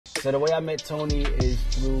So the way I met Tony is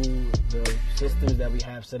through the systems that we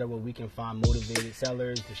have set up where we can find motivated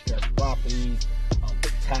sellers, distressed properties,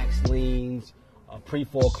 tax liens,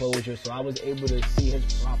 pre-foreclosure. So I was able to see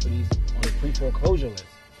his properties on the pre-foreclosure list.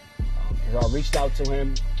 So I reached out to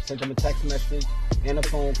him, sent him a text message and a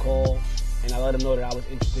phone call, and I let him know that I was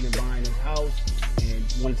interested in buying his house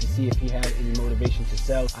and wanted to see if he had any motivation to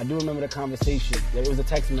sell. I do remember the conversation. It was a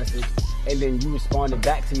text message, and then you responded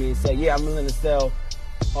back to me and said, yeah, I'm willing to sell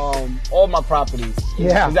all my properties.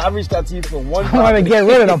 Yeah. Because I reached out to you for one property. I want to get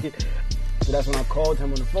rid of them. So that's when I called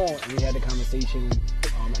him on the phone, and we had the conversation.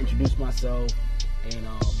 I introduced myself, and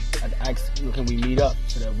I asked, can we meet up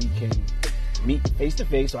so that we can meet face to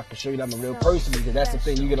face so I can show you that I'm a real person, because that's the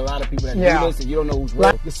thing. You get a lot of people that do this and you don't know who's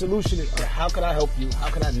real. The solution is, how could I help you? How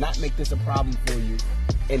could I not make this a problem for you?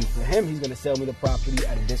 And for him, he's going to sell me the property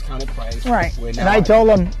at a discounted price. Right. And I told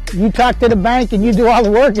him, you talk to the bank and you do all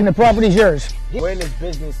the work and the property's yours. We're in this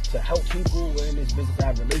business to help people. We're in this business to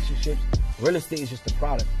have relationships. Real estate is just a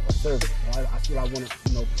product or service. That's what I want to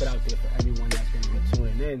put out there for everyone that's going to be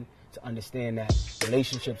tuning in, to understand that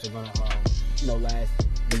relationships are going to last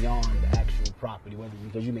beyond the actual property, whether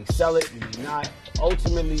because you may sell it, you may not.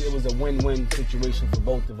 Ultimately, it was a win-win situation for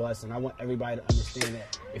both of us, and I want everybody to understand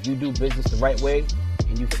that if you do business the right way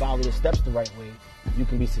and you follow the steps the right way, you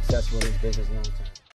can be successful in this business long term.